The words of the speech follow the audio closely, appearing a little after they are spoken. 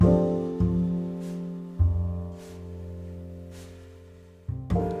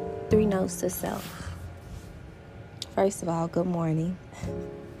Three notes to self. First of all, good morning.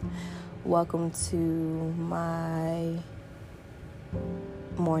 Welcome to my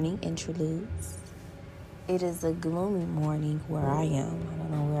morning interludes. It is a gloomy morning where I am. I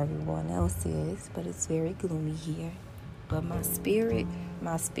don't know where everyone else is, but it's very gloomy here. But my spirit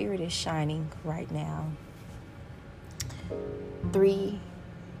is shining right now. Three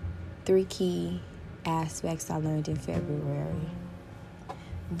key aspects I learned in February.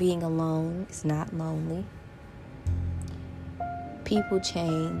 Being alone is not lonely. People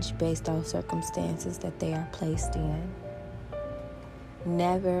change based off circumstances that they are placed in.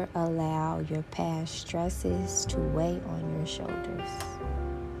 Never allow your past stresses to weigh on your shoulders.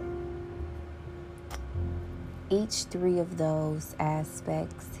 Each three of those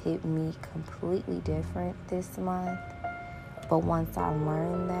aspects hit me completely different this month. But once I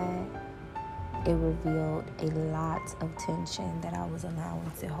learned that, it revealed a lot of tension that I was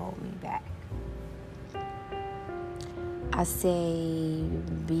allowing to hold me back. I say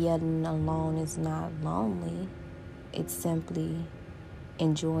being alone is not lonely. It's simply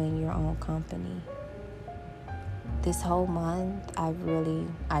enjoying your own company. This whole month, I've really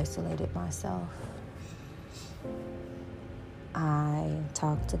isolated myself. I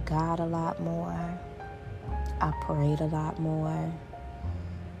talked to God a lot more. I prayed a lot more.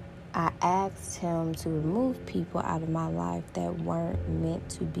 I asked him to remove people out of my life that weren't meant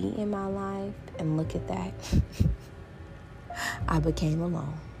to be in my life. And look at that. I became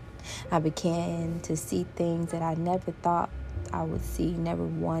alone. I began to see things that I never thought I would see, never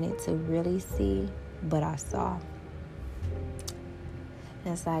wanted to really see, but I saw.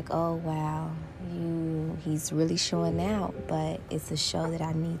 And it's like, oh, wow, he's really showing out, but it's a show that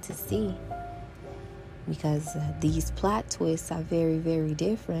I need to see. Because these plot twists are very, very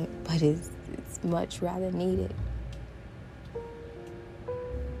different, but it's much rather needed.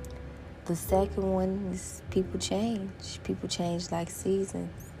 The second one is people change. People change like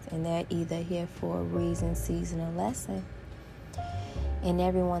seasons, and they're either here for a reason, season, or lesson. And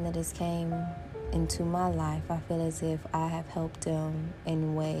everyone that has came into my life, I feel as if I have helped them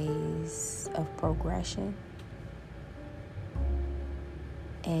in ways of progression.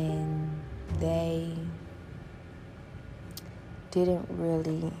 And they didn't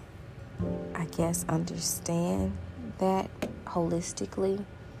really, understand that holistically.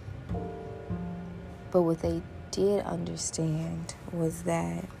 But what they did understand was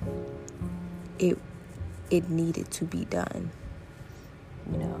that it needed to be done.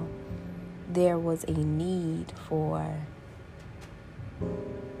 You know, there was a need for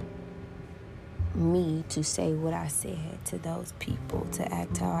me to say what I said to those people, to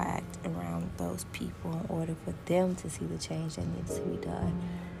act how I act around those people in order for them to see the change that needs to be done.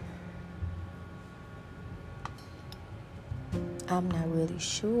 I'm not really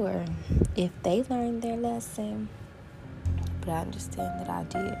sure if they learned their lesson, but I understand that I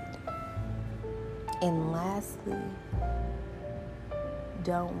did. And lastly,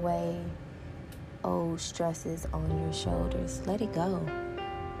 don't weigh old stresses on your shoulders. Let it go.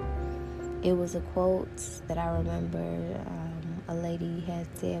 It was a quote that I remember a lady had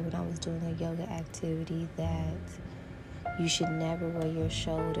said when I was doing a yoga activity, that you should never wear your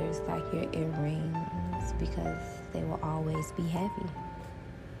shoulders like your earrings because they will always be heavy.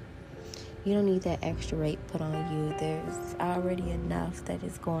 You don't need that extra weight put on you. There's already enough that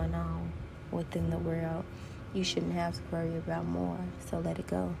is going on within the world. You shouldn't have to worry about more, so let it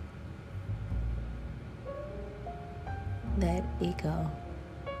go. Let it go.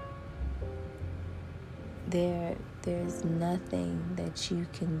 There's nothing that you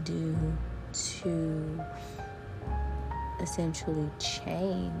can do to essentially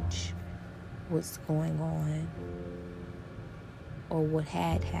change what's going on or what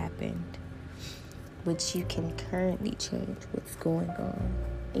had happened, but you can currently change what's going on,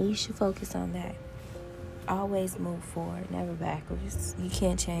 and you should focus on that. Always move forward, never backwards. You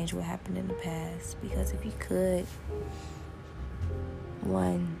can't change what happened in the past, because if you could,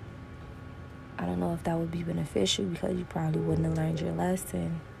 one, I don't know if that would be beneficial because you probably wouldn't have learned your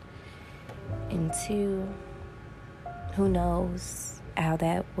lesson. And two, who knows how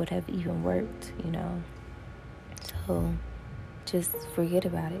that would have even worked, So just forget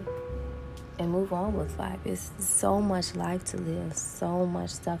about it and move on with life. It's so much life to live, so much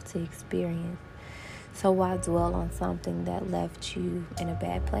stuff to experience. So why dwell on something that left you in a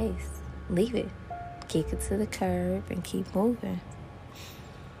bad place? Leave it. Kick it to the curb and keep moving.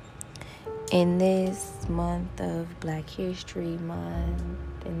 In this month of Black History Month,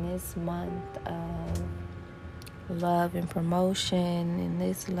 in this month of love and promotion, in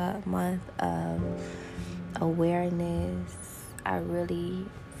this month of awareness, I really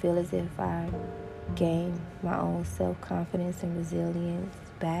feel as if I gained my own self-confidence and resilience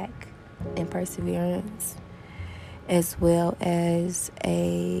back and perseverance, as well as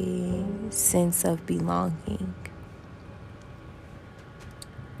a sense of belonging.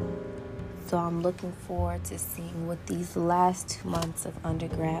 So I'm looking forward to seeing what these last 2 months of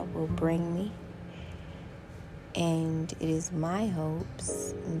undergrad will bring me. And it is my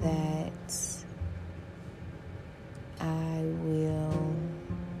hopes that I will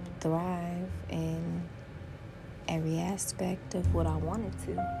thrive in every aspect of what I wanted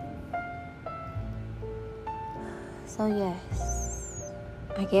to. So yes,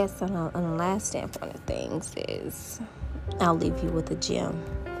 I guess on the last standpoint of things is I'll leave you with a gem.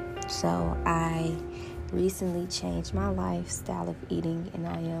 So I recently changed my lifestyle of eating, and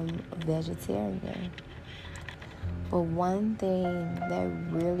I am a vegetarian. But one thing that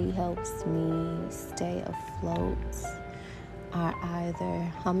really helps me stay afloat are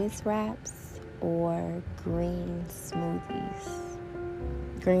either hummus wraps or green smoothies.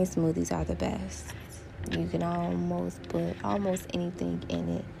 Green smoothies are the best. You can almost put almost anything in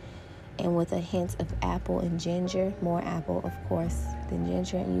it. And with a hint of apple and ginger, more apple, of course, than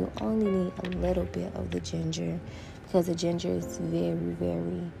ginger. And you only need a little bit of the ginger because the ginger is very,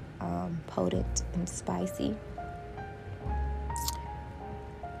 very potent and spicy.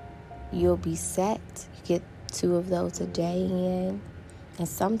 You'll be set. You get 2 of those a day in. And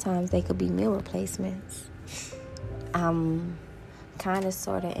sometimes they could be meal replacements. I'm kind of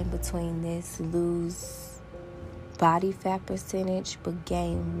sort of in between this, lose body fat percentage but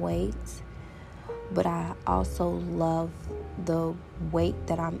gain weight. But I also love the weight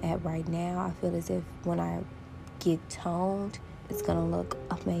that I'm at right now. I feel as if when I get toned, it's going to look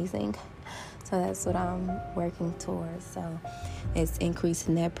amazing. So that's what I'm working towards. So it's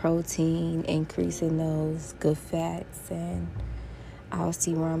increasing that protein, increasing those good fats, and I'll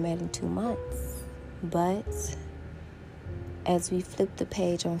see where I'm at in 2 months. But as we flip the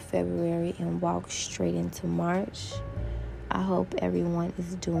page on February and walk straight into March, I hope everyone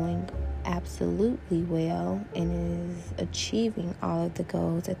is doing absolutely well and is achieving all of the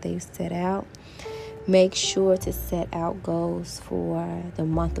goals that they've set out. Make sure to set out goals for the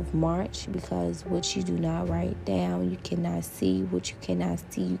month of March, because what you do not write down, you cannot see. What you cannot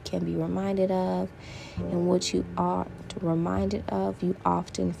see, you can be reminded of. And what you aren't reminded of, you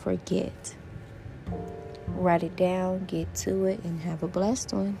often forget. Write it down, get to it, and have a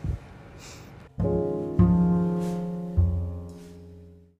blessed one.